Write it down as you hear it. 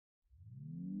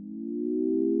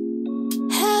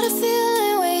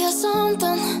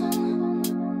something.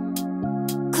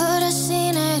 Could've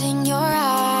seen it in your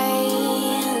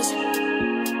eyes.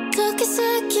 Took a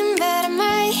second, but I'm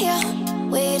right here,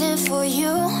 waiting for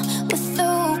you with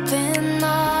open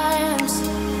arms.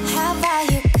 How about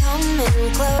you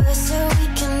coming closer? We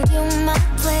can do my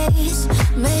place.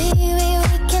 Maybe we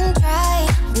can try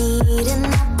meeting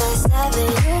up by 7.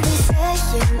 You'll be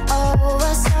saying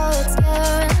over, so it's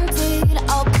guaranteed.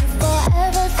 I'll be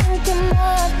forever thinking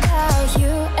more about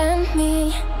you and me.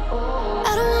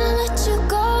 I don't wanna let you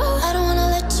go, I don't wanna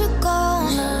let you go.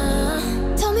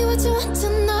 Tell me what you want to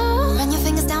know. Run your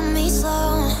fingers down me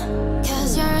slow,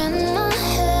 'cause you're in my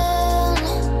head.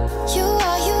 You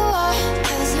are,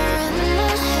 'cause you're in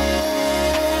my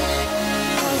head.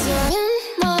 'Cause you're in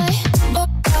my what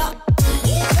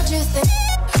you think?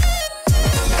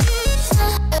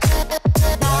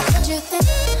 What you think?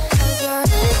 'Cause you're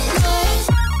in my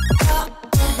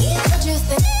what you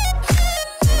think?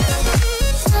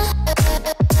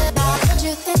 What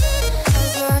you think?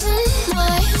 'Cause you're in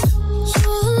my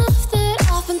you love that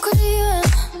I've been craving.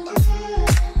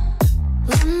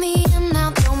 Let me in now,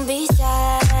 don't be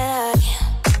shy.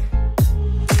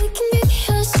 We can be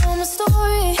a summer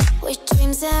story where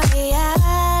dreams and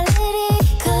reality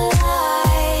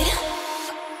collide.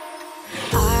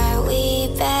 Are we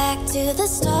back to the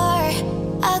start?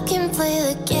 I can play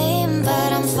the game, but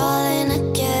I'm falling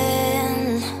again.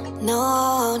 No,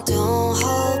 don't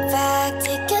hold back,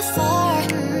 take it far.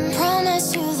 Promise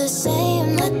you the same,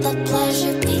 let the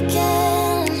pleasure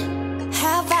begin.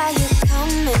 How about you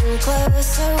coming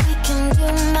closer? We can do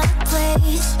my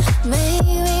place.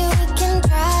 Maybe we can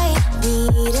try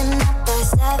meeting up by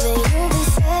 7. You'll be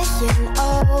saying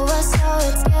over, so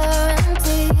it's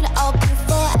guaranteed. I'll be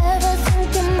forever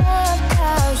thinking more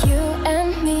about you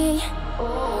and me.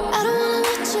 I don't wanna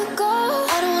let you go,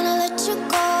 I don't wanna let you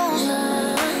go.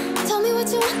 Tell me what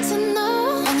you want to know.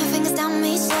 Run your fingers down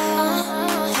me slow,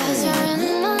 'cause you're in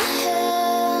my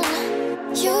head.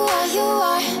 You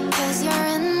are, 'cause you're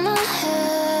in my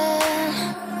head.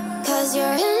 'Cause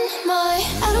you're in my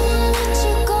I don't wanna let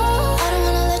you go, I don't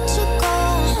wanna let you go.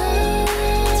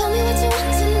 Tell me what you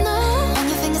want to know. Run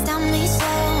your fingers down me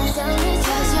slow,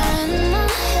 'cause you're in my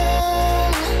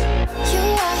head. You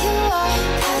are,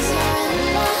 'cause you're in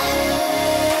my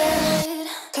head.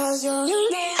 'Cause you're in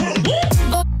my head.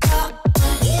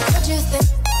 What you think?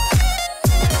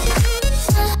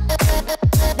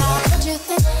 What you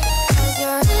think? 'Cause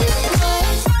you're in my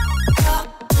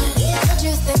what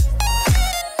you think?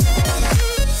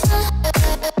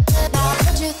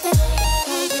 What you think?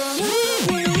 'Cause you're in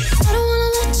my I don't wanna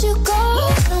let you go,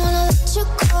 I don't wanna let you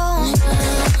go.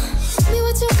 Tell me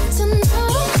what you want to know.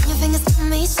 Run your fingers down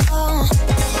me slow,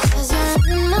 'cause you're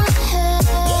in my head.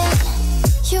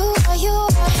 You are,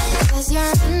 'cause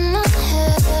you're in my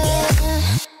head.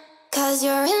 'Cause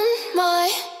you're in my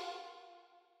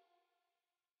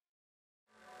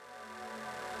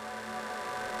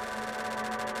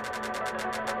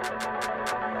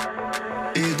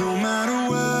It don't matter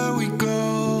where we go,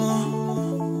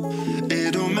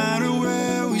 it don't matter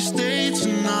where we stay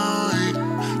tonight.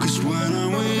 'Cause when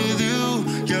I'm with you,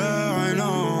 yeah, I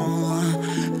know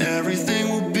everything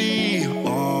will be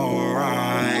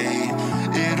alright.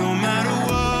 It don't matter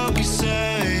what we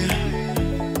say,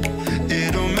 it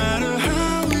don't matter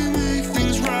how we make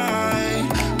things right.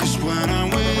 'Cause when I'm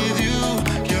with you,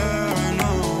 yeah, I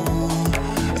know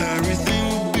everything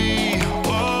will be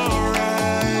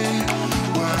alright.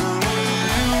 When I'm with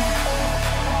you,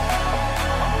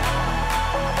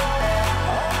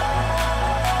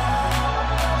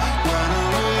 when I'm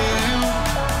with you,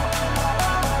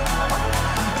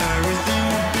 everything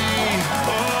will be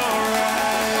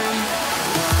alright.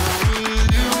 When I'm with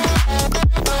you,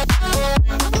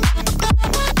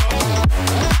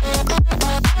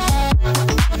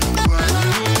 when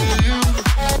I'm with you,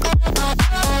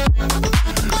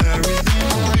 everything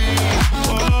will be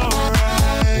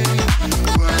alright.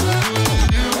 When I'm with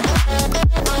you,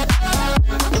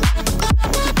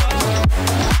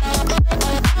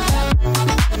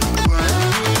 when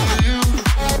I'm with you,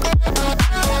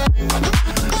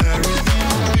 everything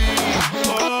will be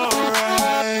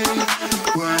alright.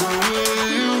 When I'm with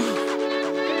you.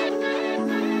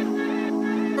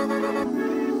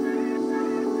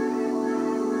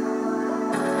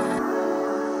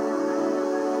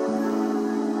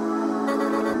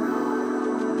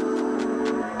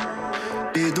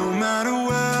 It don't matter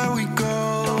where we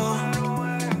go,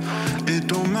 it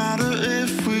don't matter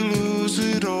if we lose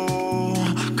it all.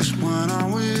 'Cause when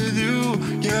I'm with you,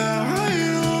 yeah, I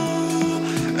know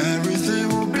everything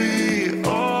will be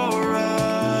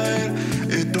alright.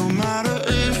 It don't matter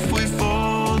if we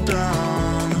fall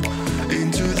down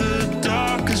into the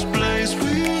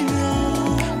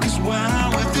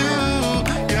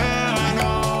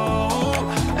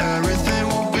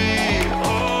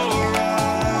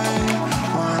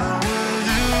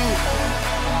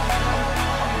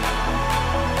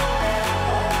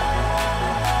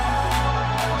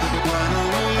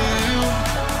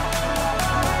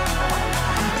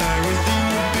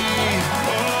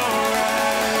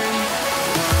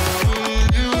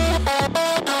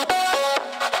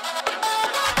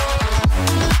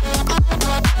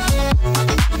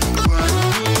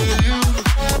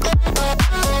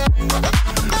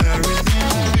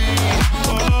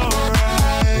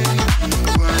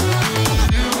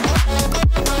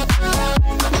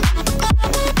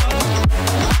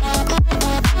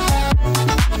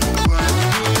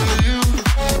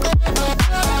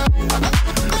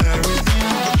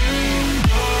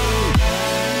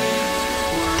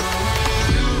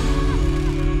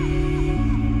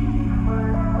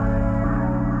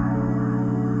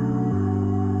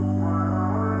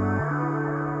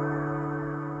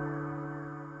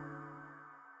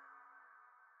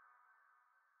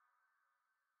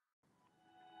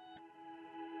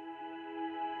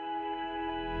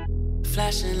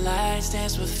Flashing lights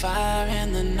dance with fire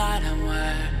in the night. I'm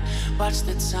wired. Watch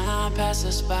the time pass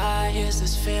us by. Here's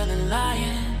this feeling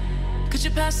lying. Could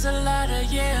you pass the lighter?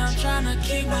 Yeah, I'm trying to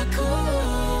keep my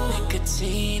cool.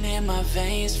 Nicotine in my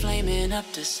veins, flaming up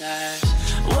desires.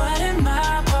 What am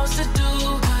I supposed to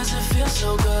do? Cause it feels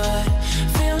so good.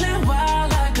 Feeling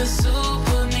wild like a zoo.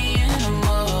 Put me in a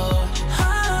mood.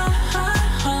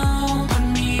 Put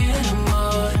me in a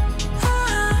mood.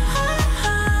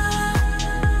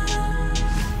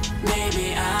 Maybe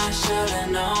I should've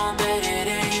known that it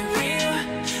ain't real.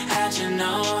 How'd you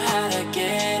know how to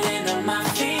get into my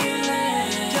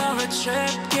feelings? You're a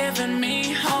trip giving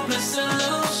me hopeless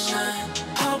solution.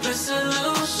 Hopeless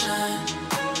solution.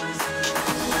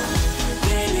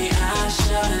 Maybe I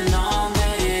should've known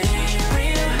that it ain't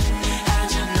real.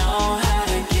 How'd you know how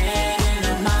to get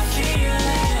into my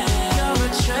feelings? You're a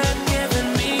trip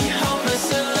giving me hopeless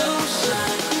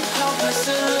solution. Hopeless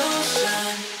solution.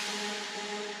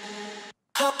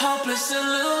 Hopeless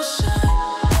solution.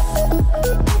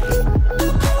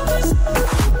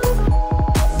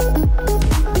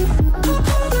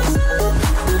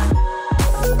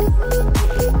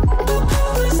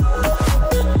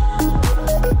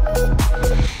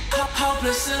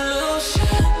 Hopeless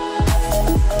solution.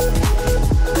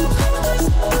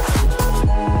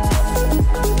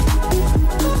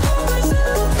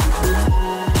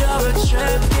 You're a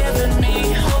trip giving me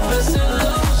hopeless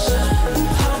solution.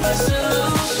 Hopeless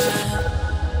solution.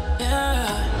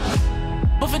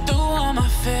 Yeah. Moving through all my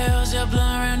feels, you're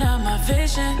blurring out my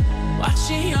vision.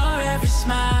 Watching your every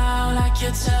smile like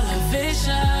your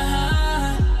television.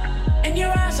 In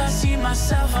your eyes I see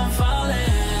myself, I'm falling.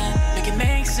 Make it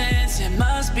make sense, it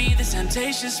must be the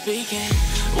temptation speaking.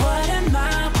 What am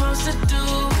I supposed to do?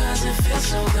 Cause it feels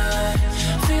so good.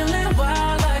 Feeling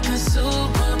wild like a zoo.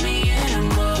 Put me in a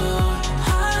mood.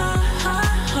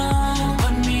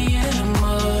 Put me in a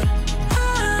mood.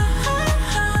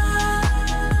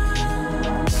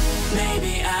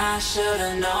 Maybe I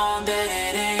should've known that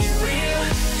it ain't real.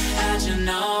 How'd you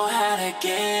know how to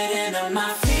get into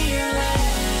my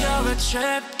feelings? You're a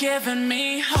trip giving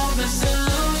me hopeless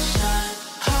solution.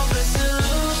 Hopeless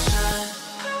solution.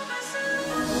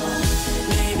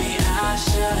 Maybe I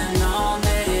should've known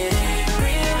that it ain't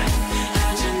real.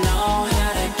 How'd you know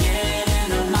how to get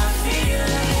into my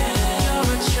feelings?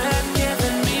 You're a trip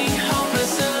giving me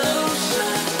hopeless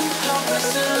solution. Hopeless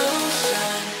solution.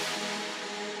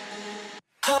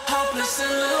 Hopeless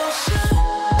solution.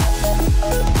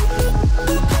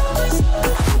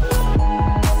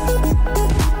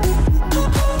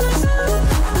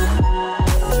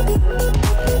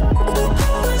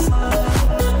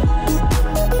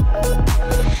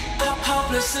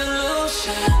 Hopeless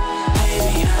solution.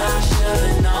 Maybe I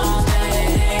should've known that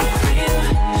it ain't real.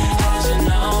 How'd you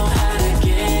know how to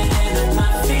get into my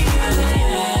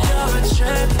feelings? You're a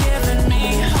trip giving me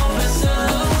hopeless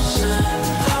solution.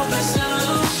 Hopeless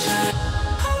solution.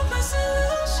 Hopeless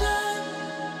solution.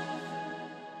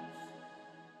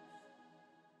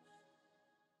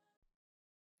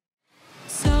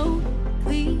 So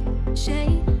cliche.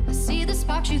 I see the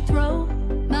sparks you throw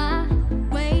my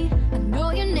way. I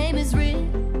know your name is written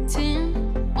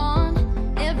on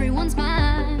everyone's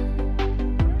mind.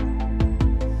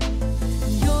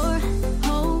 Your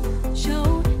whole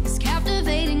show is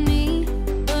captivating me,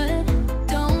 but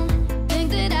don't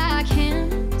think that I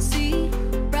can see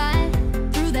right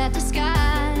through that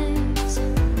disguise.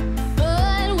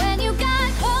 But when you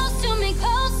got close to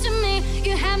me,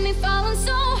 you had me falling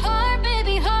so hard,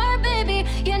 baby, hard, baby.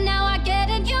 Yeah, now I get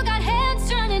it.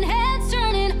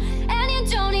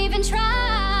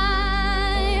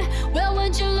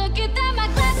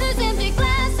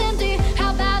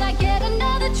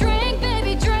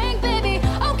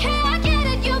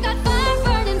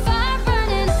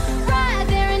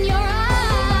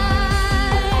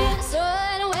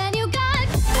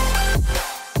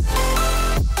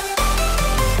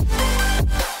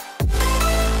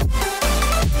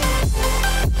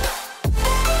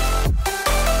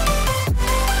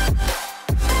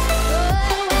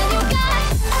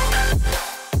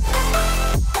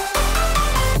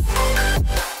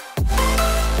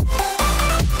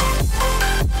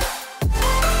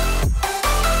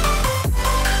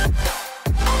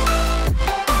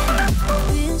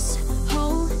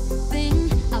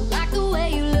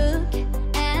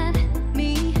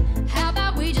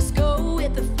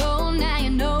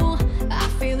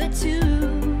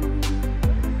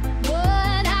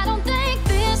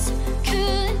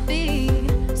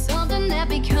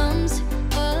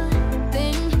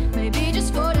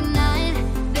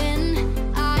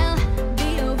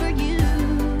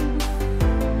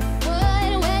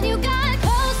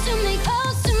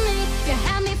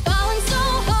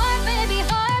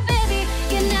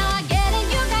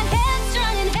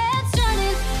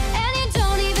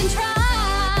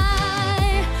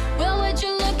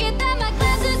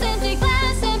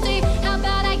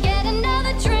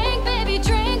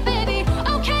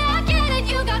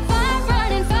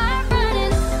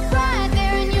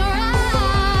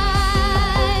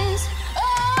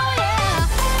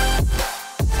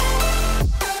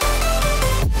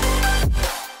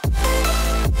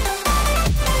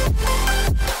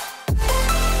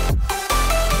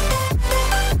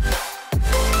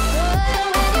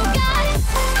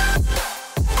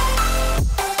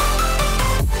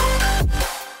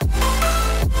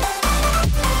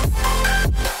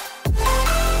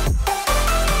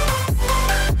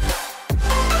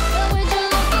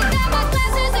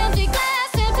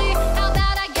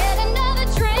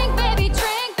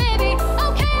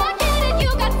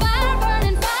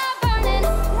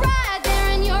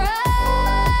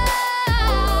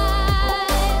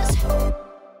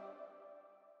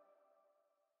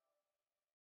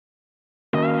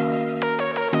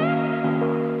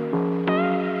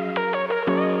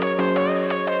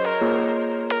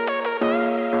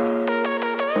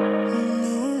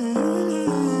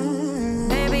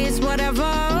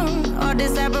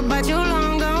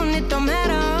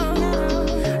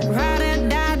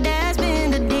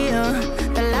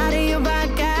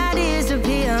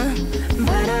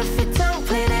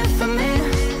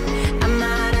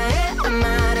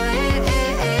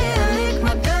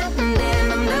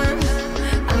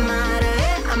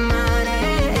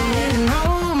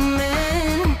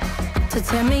 to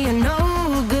tell me you're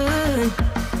no good.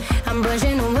 I'm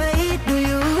brushing away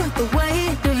the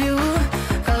weight of you,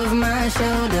 of my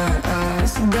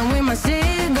shoulders. Done with my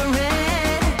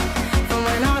cigarette, and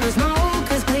when all the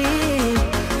smoke is clear,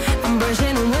 I'm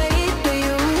brushing away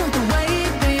the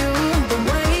weight of you, the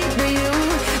weight of you.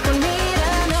 Don't need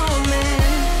an Omen.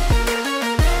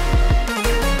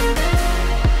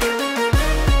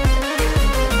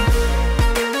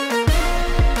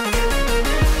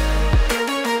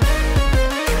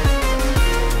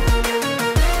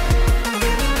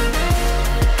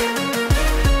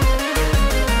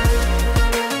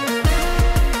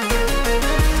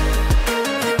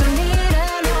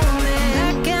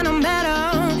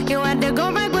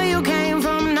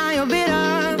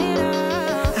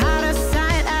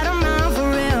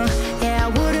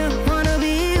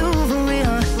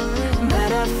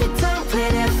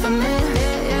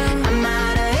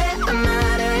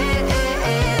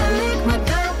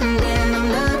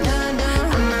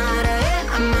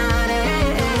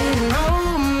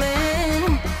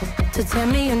 Tell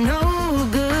me you're no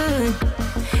good.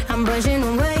 I'm brushing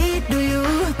away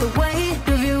the weight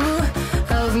of you,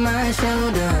 of my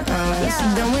shoulders.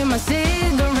 Done with my sin.